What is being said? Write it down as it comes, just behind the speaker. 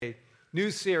new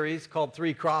series called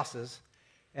Three Crosses,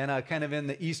 and kind of in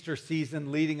the Easter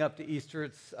season leading up to Easter.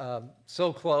 It's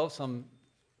so close. I'm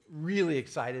really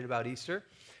excited about Easter.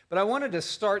 But I wanted to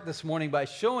start this morning by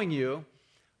showing you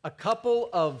a couple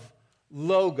of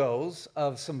logos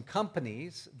of some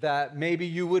companies that maybe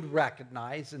you would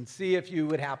recognize, and see if you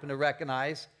would happen to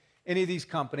recognize any of these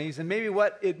companies and maybe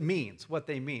what it means, what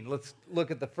they mean. Let's look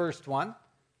at the first one.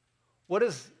 What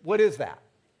is that?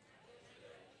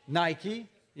 Nike,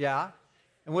 yeah.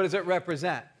 And what does it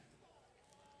represent?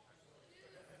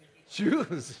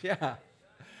 Shoes, yeah.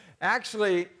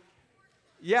 Actually,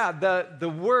 yeah, the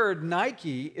word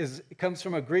Nike comes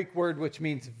from a Greek word which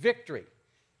means victory.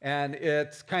 And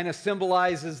it kind of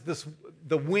symbolizes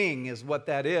the wing is what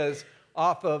that is,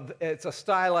 it's a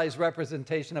stylized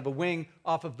representation of a wing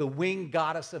off of the winged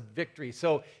goddess of victory.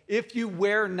 So if you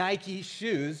wear Nike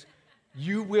shoes,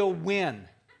 you will win.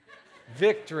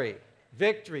 Victory,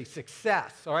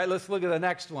 success. All right, let's look at the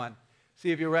next one.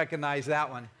 See if you recognize that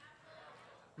one.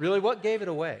 Really, what gave it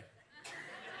away?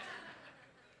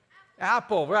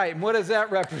 Apple, right. And what does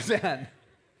that represent?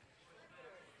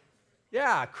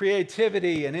 Yeah,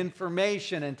 creativity and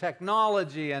information and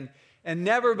technology, and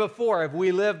never before have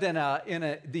we lived in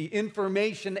the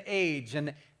information age,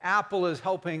 and Apple is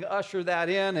helping usher that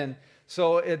in, and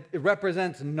so it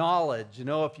represents knowledge. You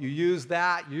know, if you use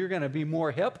that, you're going to be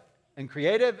more hip and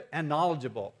creative and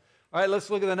knowledgeable. All right, let's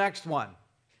look at the next one.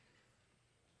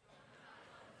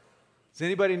 Does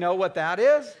anybody know what that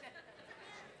is?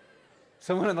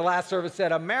 Someone in the last service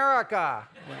said, America.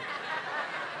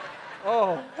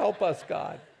 Oh, help us,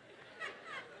 God.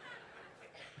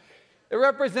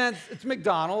 It's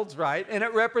McDonald's, right? And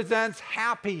it represents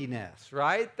happiness,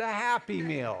 right? The Happy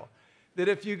Meal. That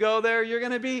if you go there, you're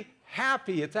going to be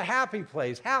happy. It's a happy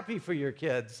place, happy for your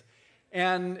kids.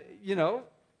 And,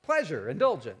 pleasure,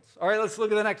 indulgence. All right, let's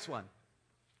look at the next one.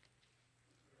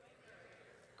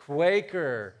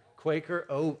 Quaker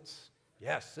Oats.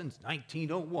 Yes, since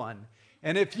 1901.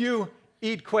 And if you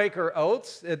eat Quaker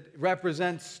Oats, it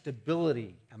represents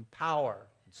stability and power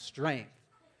and strength.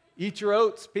 Eat your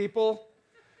oats, people.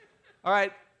 All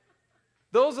right,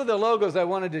 those are the logos I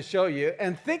wanted to show you.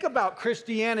 And think about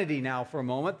Christianity now for a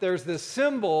moment. There's this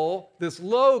symbol, this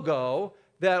logo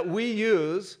that we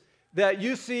use that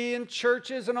you see in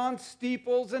churches and on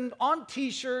steeples and on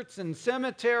T-shirts and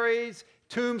cemeteries,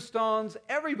 tombstones.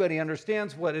 Everybody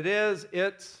understands what it is.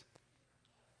 It's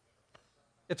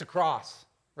a cross,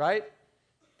 right?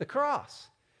 The cross.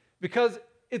 Because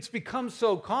it's become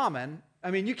so common. I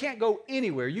mean, you can't go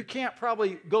anywhere. You can't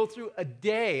probably go through a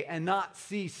day and not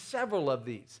see several of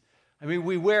these. I mean,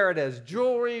 we wear it as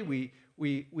jewelry. We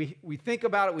think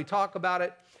about it. We talk about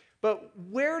it. But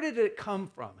where did it come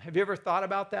from? Have you ever thought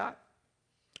about that?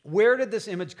 Where did this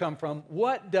image come from?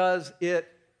 What does it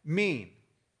mean?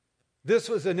 This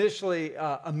was initially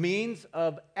a means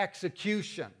of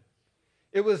execution.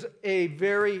 It was a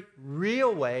very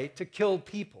real way to kill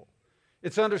people.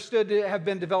 It's understood to have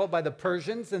been developed by the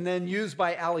Persians and then used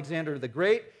by Alexander the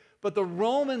Great. But the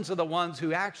Romans are the ones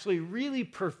who actually really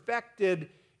perfected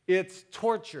its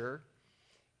torture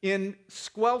in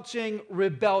squelching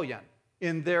rebellion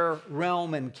in their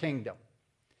realm and kingdom.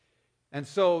 And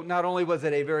so not only was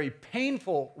it a very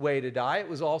painful way to die, it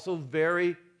was also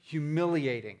very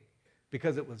humiliating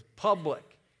because it was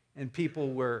public and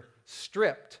people were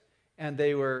stripped and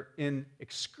they were in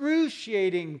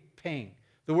excruciating pain.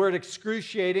 The word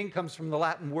excruciating comes from the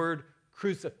Latin word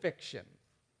crucifixion.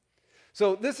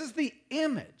 So this is the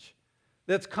image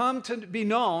that's come to be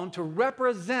known to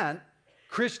represent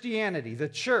Christianity, the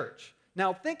church.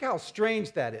 Now think how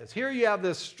strange that is. Here you have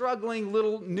this struggling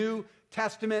little New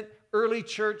Testament early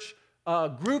church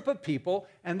group of people,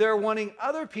 and they're wanting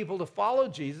other people to follow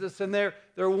Jesus, and they're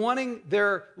wanting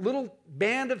their little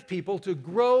band of people to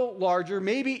grow larger,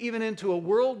 maybe even into a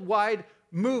worldwide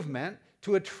movement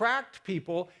to attract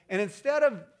people. And instead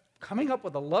of coming up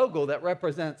with a logo that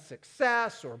represents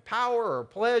success or power or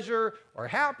pleasure or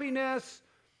happiness,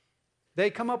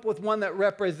 they come up with one that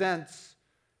represents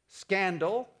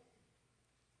scandal,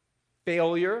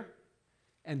 failure,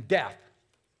 and death.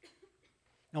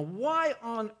 Now, why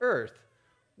on earth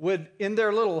would, in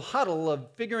their little huddle of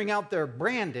figuring out their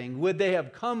branding, would they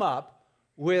have come up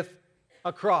with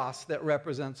a cross that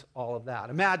represents all of that?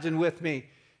 Imagine with me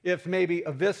if maybe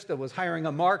Avista was hiring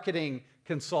a marketing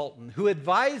consultant who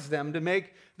advised them to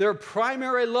make their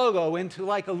primary logo into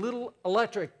like a little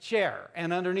electric chair,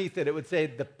 and underneath it, it would say,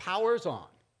 "The power's on,"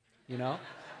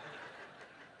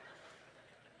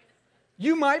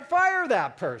 You might fire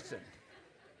that person.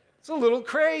 It's a little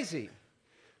crazy.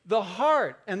 The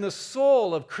heart and the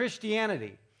soul of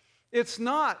Christianity, it's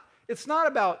not it's not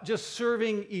about just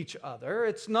serving each other.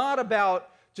 It's not about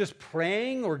just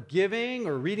praying or giving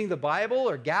or reading the Bible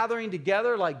or gathering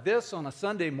together like this on a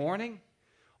Sunday morning.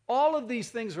 All of these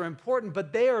things are important,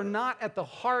 but they are not at the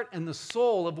heart and the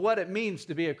soul of what it means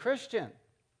to be a Christian.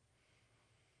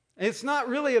 It's not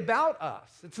really about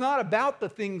us. It's not about the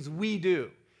things we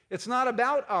do. It's not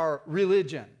about our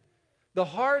religion. The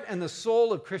heart and the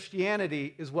soul of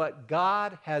Christianity is what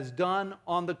God has done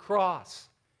on the cross.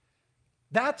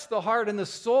 That's the heart and the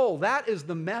soul. That is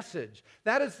the message.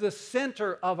 That is the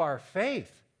center of our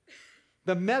faith.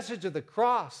 The message of the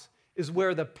cross is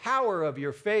where the power of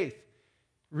your faith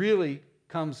really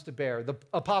comes to bear. The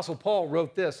Apostle Paul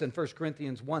wrote this in 1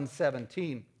 Corinthians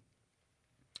 1:17.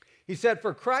 He said,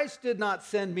 "For Christ did not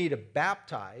send me to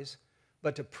baptize,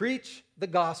 but to preach the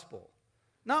gospel,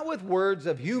 not with words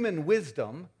of human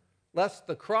wisdom, lest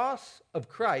the cross of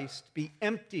Christ be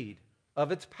emptied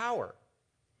of its power.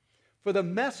 For the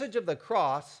message of the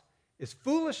cross is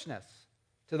foolishness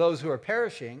to those who are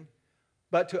perishing,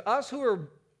 but to us who are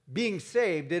being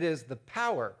saved, it is the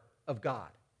power of God."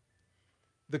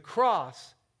 The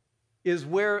cross is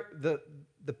where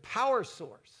the power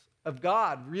source of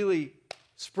God really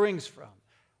springs from.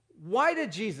 Why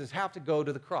did Jesus have to go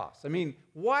to the cross? I mean,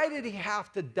 why did he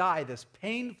have to die this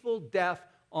painful death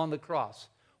on the cross?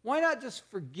 Why not just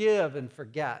forgive and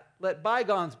forget? Let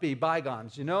bygones be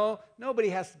bygones, you know? Nobody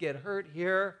has to get hurt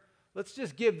here. Let's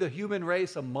just give the human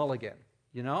race a mulligan,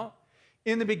 you know?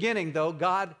 In the beginning, though,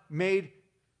 God made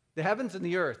the heavens and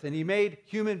the earth, and he made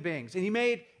human beings, and he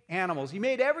made animals. He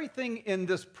made everything in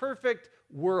this perfect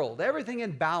world, everything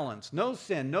in balance, no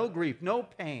sin, no grief, no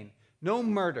pain, no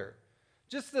murder.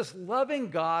 Just this loving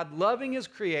God, loving his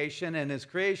creation, and his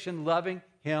creation loving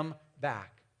him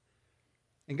back.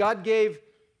 And God gave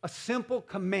a simple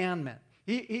commandment.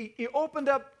 He opened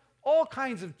up all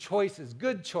kinds of choices,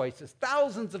 good choices,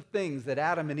 thousands of things that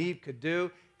Adam and Eve could do.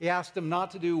 He asked them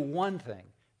not to do one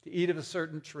thing, to eat of a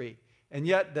certain tree. And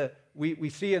yet we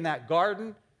see in that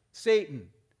garden,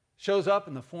 Satan shows up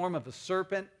in the form of a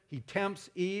serpent. He tempts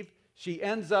Eve. She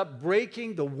ends up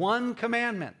breaking the one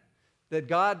commandment that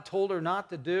God told her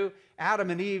not to do. Adam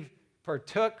and Eve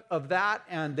partook of that,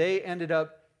 and they ended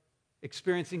up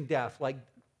experiencing death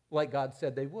like God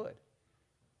said they would.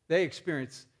 They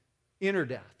experienced inner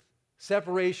death,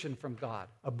 separation from God,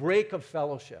 a break of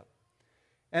fellowship.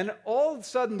 And all of a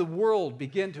sudden, the world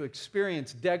began to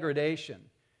experience degradation,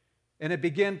 and it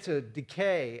began to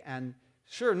decay, and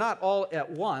sure, not all at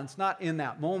once, not in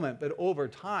that moment, but over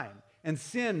time, and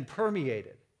sin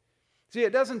permeated. See,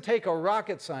 it doesn't take a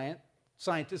rocket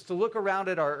scientist to look around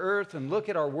at our earth and look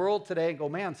at our world today and go,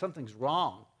 man, something's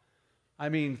wrong. I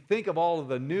mean, think of all of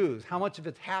the news, how much of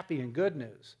it's happy and good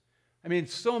news. I mean,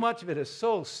 so much of it is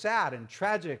so sad and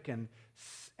tragic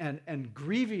and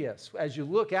grievous as you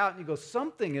look out and you go,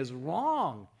 something is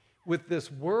wrong with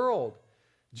this world.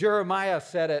 Jeremiah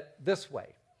said it this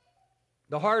way: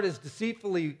 "The heart is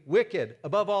deceitfully wicked.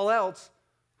 Above all else,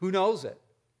 who knows it?"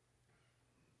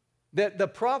 That the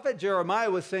prophet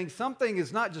Jeremiah was saying something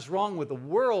is not just wrong with the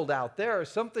world out there,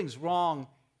 something's wrong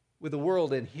with the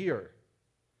world in here.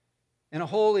 And a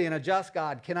holy and a just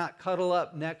God cannot cuddle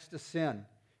up next to sin,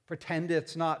 pretend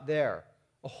it's not there.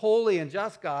 A holy and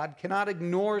just God cannot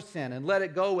ignore sin and let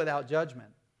it go without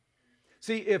judgment.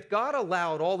 See, if God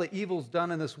allowed all the evils done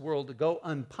in this world to go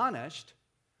unpunished,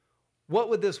 what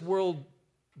would this world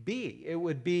be? It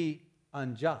would be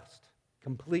unjust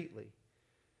completely.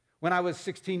 When I was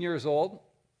 16 years old,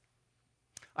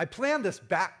 I planned this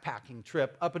backpacking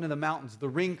trip up into the mountains, the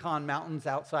Rincon Mountains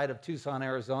outside of Tucson,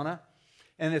 Arizona,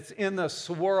 and it's in the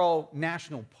Saguaro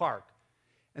National Park.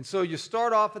 And so you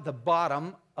start off at the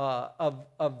bottom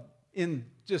in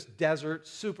just desert,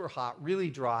 super hot, really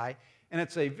dry, and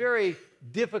it's a very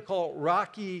difficult,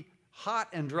 rocky, hot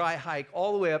and dry hike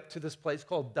all the way up to this place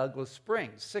called Douglas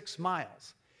Springs, 6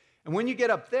 miles. And when you get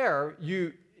up there,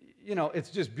 you know, it's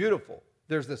just beautiful.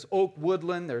 There's this oak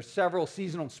woodland. There's several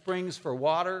seasonal springs for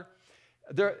water.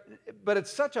 But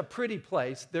it's such a pretty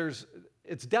place.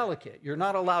 It's delicate. You're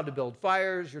not allowed to build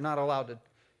fires. You're not allowed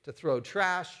to throw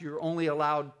trash.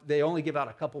 They only give out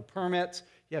a couple permits.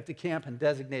 You have to camp in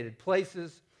designated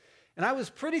places. And I was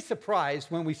pretty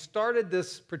surprised when we started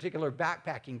this particular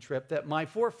backpacking trip that my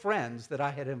 4 friends that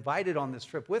I had invited on this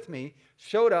trip with me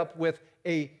showed up with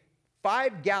a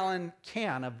 5-gallon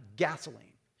can of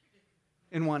gasoline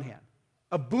in one hand,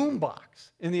 a boom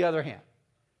box in the other hand.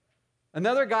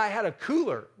 Another guy had a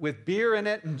cooler with beer in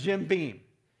it and Jim Beam.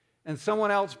 And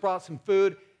someone else brought some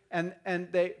food. And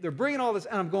they're bringing all this.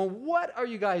 And I'm going, what are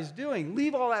you guys doing?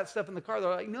 Leave all that stuff in the car. They're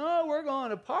like, no, we're going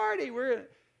to party.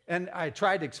 And I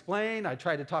tried to explain, I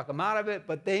tried to talk them out of it,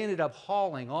 but they ended up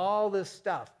hauling all this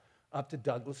stuff up to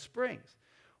Douglas Springs.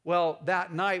 Well,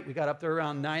 that night, we got up there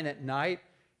around 9 at night.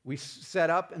 We set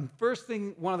up, and first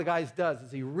thing one of the guys does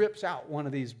is he rips out one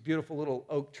of these beautiful little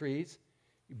oak trees.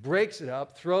 He breaks it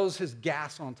up, throws his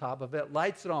gas on top of it,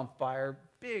 lights it on fire,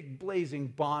 big blazing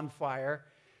bonfire.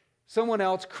 Someone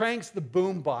else cranks the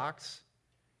boom box,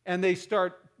 and they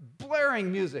start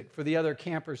blaring music for the other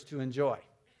campers to enjoy.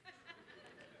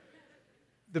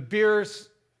 The beers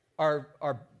are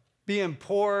being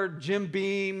poured, Jim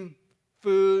Beam,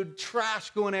 food,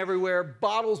 trash going everywhere,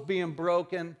 bottles being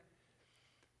broken.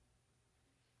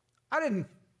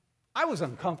 I was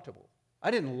uncomfortable.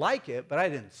 I didn't like it, but I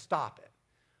didn't stop it.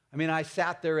 I mean, I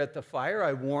sat there at the fire.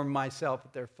 I warmed myself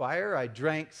at their fire. I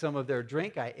drank some of their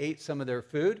drink. I ate some of their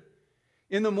food.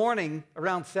 In the morning,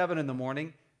 around 7 in the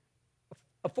morning,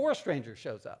 a forest ranger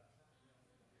shows up.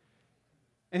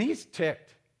 And he's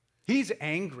ticked. He's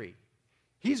angry.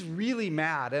 He's really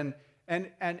mad.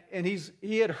 And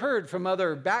he had heard from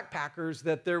other backpackers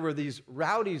that there were these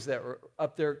rowdies that were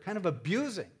up there kind of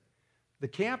abusing the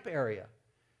camp area.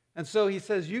 And so he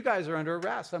says, you guys are under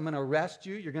arrest. I'm going to arrest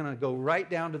you. You're going to go right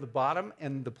down to the bottom,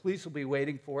 and the police will be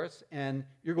waiting for us, and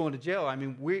you're going to jail. I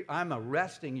mean, I'm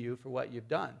arresting you for what you've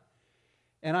done.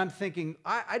 And I'm thinking,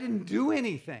 I didn't do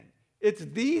anything. It's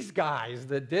these guys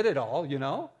that did it all, you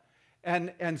know?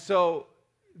 And so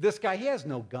this guy, he has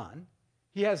no gun.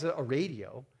 He has a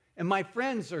radio. And my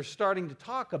friends are starting to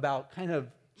talk about kind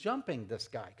of jumping this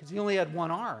guy because he only had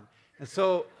one arm. And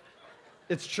so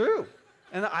it's true.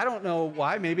 And I don't know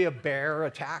why, maybe a bear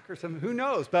attack or something, who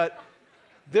knows? But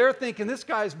they're thinking this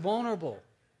guy's vulnerable.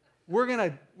 We're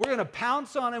gonna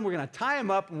pounce on him, we're gonna tie him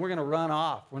up, and we're gonna run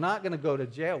off. We're not gonna go to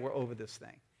jail, we're over this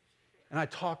thing. And I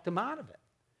talked him out of it.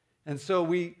 And so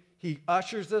he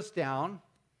ushers us down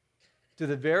to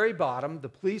the very bottom. The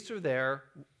police are there.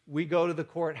 We go to the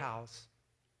courthouse,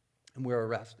 and we're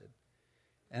arrested.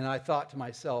 And I thought to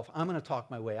myself, I'm gonna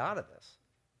talk my way out of this.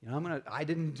 You know, I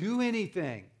didn't do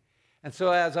anything. And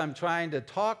so as I'm trying to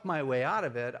talk my way out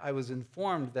of it, I was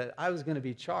informed that I was going to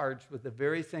be charged with the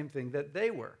very same thing that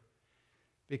they were.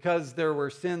 Because there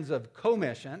were sins of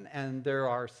commission and there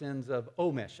are sins of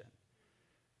omission.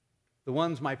 The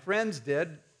ones my friends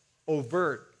did,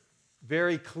 overt,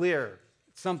 very clear,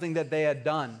 something that they had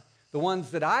done. The ones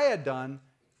that I had done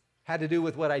had to do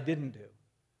with what I didn't do,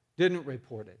 didn't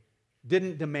report it,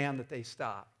 didn't demand that they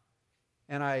stop.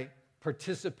 And I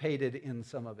participated in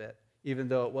some of it, even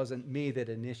though it wasn't me that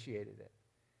initiated it.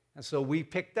 And so we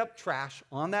picked up trash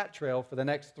on that trail for the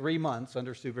next 3 months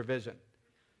under supervision.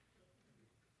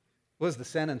 Was the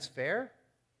sentence fair?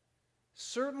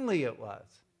 Certainly it was.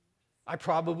 I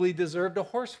probably deserved a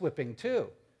horsewhipping too.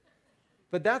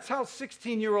 But that's how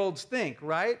 16-year-olds think,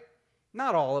 right?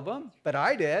 Not all of them, but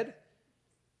I did.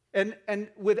 And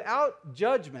without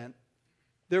judgment,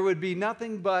 there would be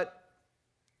nothing but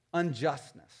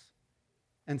unjustness.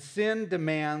 And sin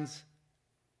demands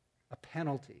a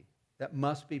penalty that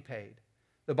must be paid.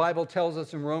 The Bible tells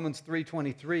us in Romans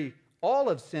 3:23, all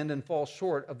have sinned and fall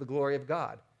short of the glory of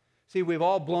God. See, we've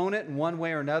all blown it in one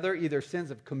way or another, either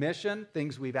sins of commission,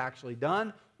 things we've actually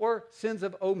done, or sins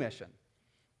of omission.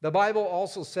 The Bible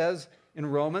also says in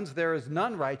Romans, there is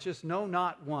none righteous, no,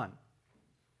 not one.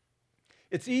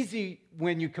 It's easy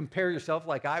when you compare yourself,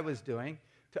 like I was doing,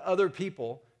 to other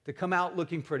people to come out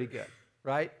looking pretty good,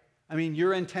 right? I mean,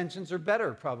 your intentions are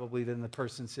better probably than the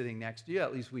person sitting next to you.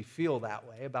 At least we feel that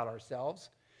way about ourselves.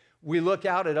 We look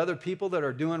out at other people that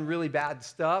are doing really bad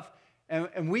stuff,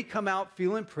 and we come out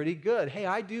feeling pretty good. Hey,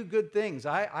 I do good things.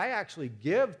 I actually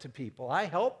give to people. I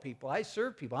help people. I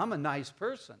serve people. I'm a nice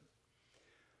person.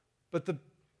 But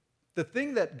the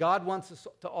thing that God wants us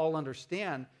to all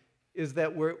understand is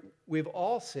that we've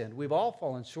all sinned. We've all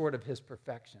fallen short of his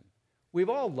perfection. We've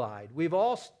all lied. We've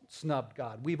all snubbed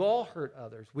God. We've all hurt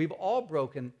others. We've all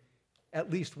broken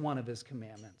at least one of his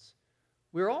commandments.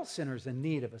 We're all sinners in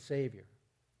need of a Savior.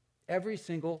 Every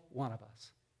single one of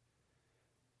us.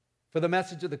 For the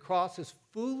message of the cross is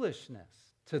foolishness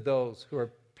to those who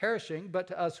are perishing, but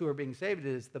to us who are being saved,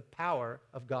 it is the power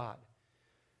of God.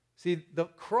 See, the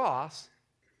cross,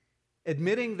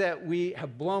 admitting that we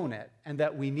have blown it and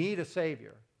that we need a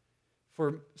Savior,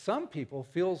 for some people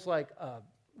feels like a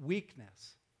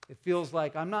weakness. It feels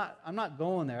like I'm not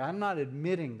going there. I'm not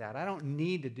admitting that. I don't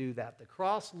need to do that. The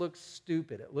cross looks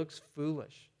stupid. It looks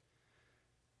foolish.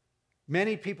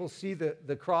 Many people see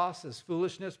the cross as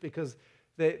foolishness because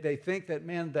they think that,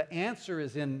 man, the answer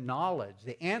is in knowledge.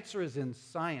 The answer is in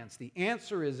science. The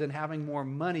answer is in having more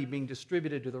money being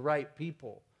distributed to the right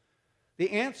people. The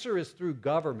answer is through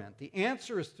government. The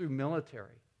answer is through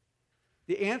military.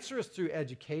 The answer is through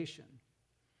education.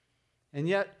 And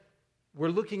yet, we're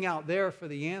looking out there for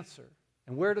the answer.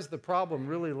 And where does the problem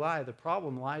really lie? The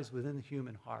problem lies within the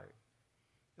human heart.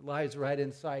 It lies right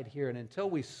inside here. And until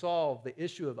we solve the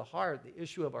issue of the heart, the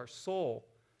issue of our soul,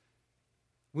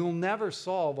 we'll never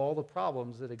solve all the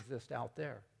problems that exist out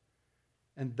there.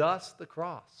 And thus the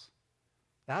cross.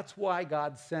 That's why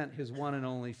God sent his one and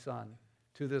only Son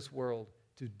to this world,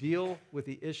 to deal with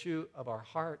the issue of our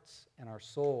hearts and our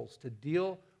souls, to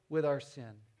deal with our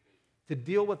sin, to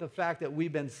deal with the fact that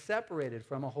we've been separated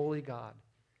from a holy God.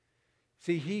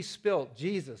 See,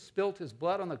 Jesus spilt his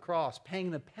blood on the cross,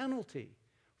 paying the penalty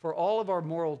for all of our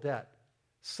moral debt.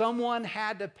 Someone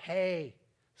had to pay.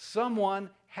 Someone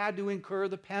had to incur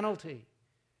the penalty.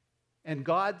 And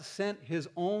God sent his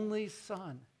only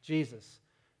Son, Jesus,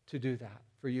 to do that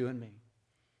for you and me.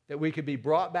 That we could be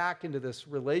brought back into this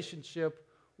relationship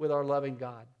with our loving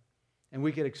God. And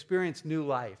we could experience new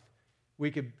life. We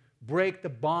could break the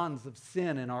bonds of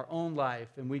sin in our own life.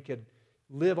 And we could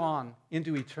live on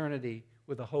into eternity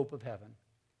with the hope of heaven.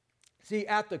 See,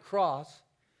 at the cross,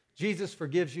 Jesus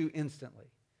forgives you instantly.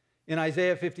 In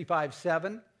Isaiah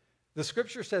 55:7, the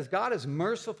scripture says God is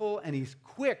merciful and he's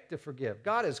quick to forgive.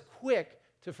 God is quick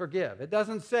to forgive. It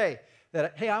doesn't say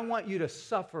that, hey, I want you to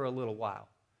suffer a little while.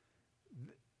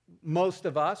 Most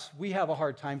of us, we have a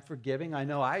hard time forgiving. I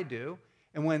know I do.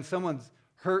 And when someone's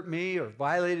hurt me or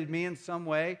violated me in some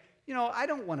way, I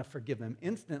don't want to forgive them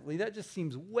instantly. That just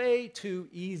seems way too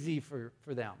easy for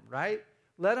them, right?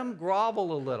 Let them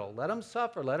grovel a little. Let them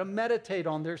suffer. Let them meditate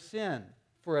on their sin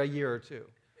for a year or two,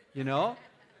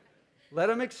 Let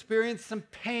them experience some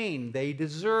pain. They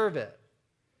deserve it.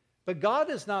 But God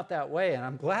is not that way, and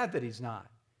I'm glad that he's not.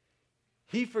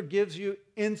 He forgives you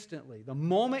instantly. The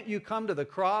moment you come to the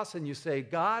cross and you say,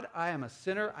 God, I am a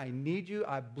sinner. I need you.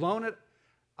 I've blown it.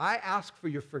 I ask for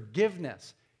your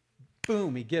forgiveness.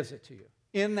 Boom, he gives it to you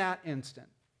in that instant.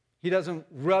 He doesn't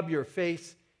rub your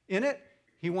face in it.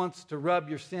 He wants to rub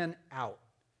your sin out.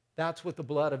 That's what the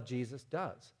blood of Jesus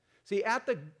does. See, at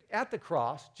the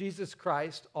cross, Jesus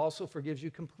Christ also forgives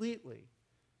you completely.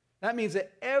 That means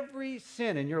that every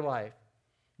sin in your life,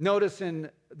 notice in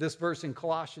this verse in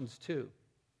Colossians 2,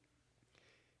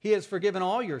 he has forgiven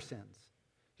all your sins.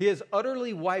 He has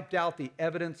utterly wiped out the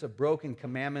evidence of broken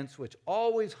commandments which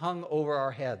always hung over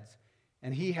our heads,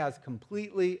 and he has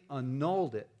completely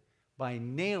annulled it by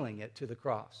nailing it to the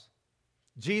cross.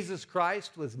 Jesus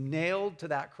Christ was nailed to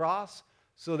that cross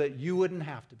so that you wouldn't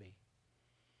have to be.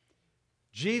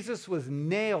 Jesus was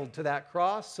nailed to that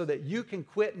cross so that you can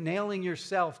quit nailing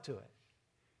yourself to it.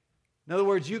 In other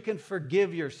words, you can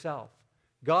forgive yourself.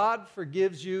 God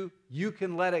forgives you. You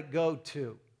can let it go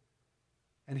too.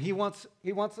 And he wants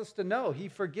us to know he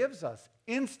forgives us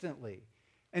instantly.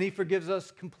 And he forgives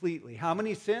us completely. How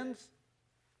many sins?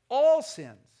 All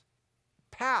sins.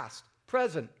 Past,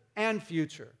 present, and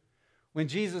future. When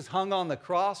Jesus hung on the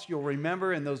cross, you'll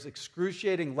remember in those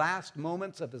excruciating last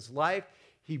moments of his life,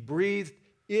 he breathed,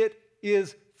 "It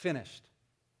is finished."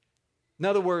 In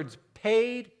other words,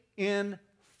 paid in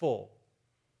full,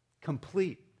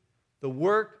 complete. The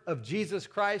work of Jesus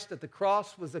Christ at the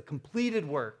cross was a completed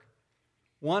work,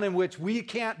 one in which we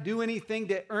can't do anything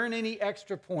to earn any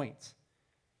extra points.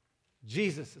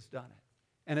 Jesus has done it,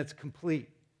 and it's complete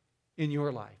in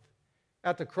your life.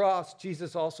 At the cross,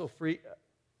 Jesus also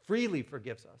freely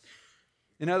forgives us.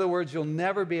 In other words, you'll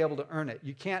never be able to earn it.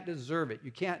 You can't deserve it.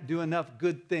 You can't do enough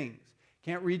good things.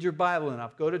 Can't read your Bible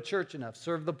enough, go to church enough,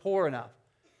 serve the poor enough.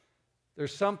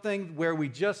 There's something where we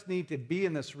just need to be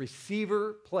in this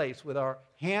receiver place with our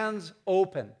hands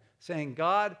open, saying,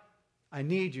 God, I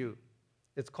need you.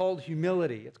 It's called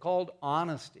humility. It's called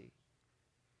honesty.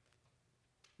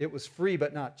 It was free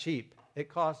but not cheap. It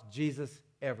cost Jesus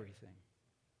everything.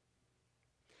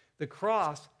 The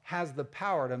cross has the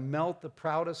power to melt the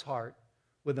proudest heart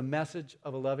with the message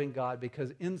of a loving God,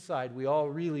 because inside we all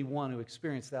really want to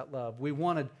experience that love. We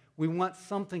want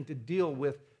something to deal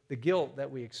with the guilt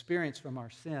that we experience from our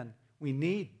sin. We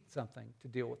need something to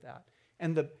deal with that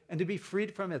and to be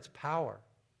freed from its power.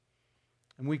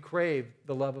 And we crave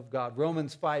the love of God.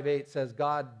 Romans 5:8 says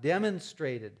God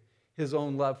demonstrated his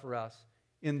own love for us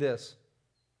in this: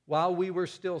 while we were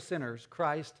still sinners,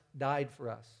 Christ died for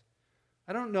us.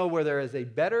 I don't know where there is a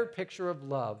better picture of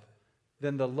love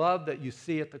than the love that you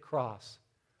see at the cross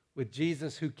with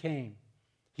Jesus who came.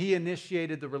 He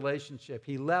initiated the relationship.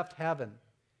 He left heaven,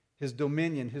 his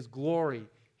dominion, his glory.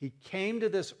 He came to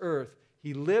this earth.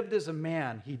 He lived as a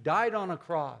man. He died on a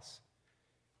cross.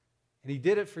 And he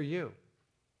did it for you.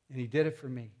 And he did it for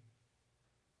me.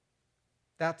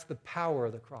 That's the power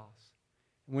of the cross.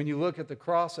 And when you look at the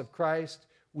cross of Christ,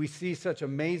 we see such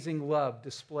amazing love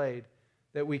displayed.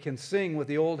 that we can sing with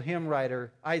the old hymn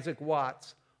writer, Isaac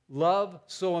Watts. Love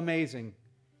so amazing,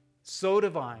 so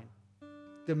divine,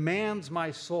 demands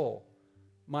my soul,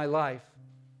 my life,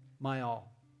 my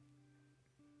all.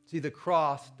 See, the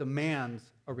cross demands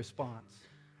a response.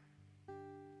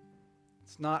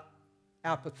 It's not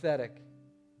apathetic.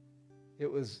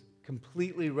 It was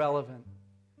completely relevant.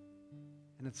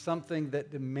 And it's something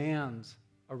that demands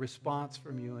a response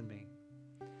from you and me.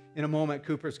 In a moment,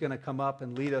 Cooper's going to come up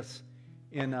and lead us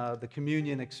in the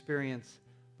communion experience.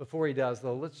 Before he does,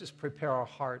 though, let's just prepare our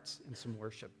hearts in some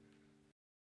worship.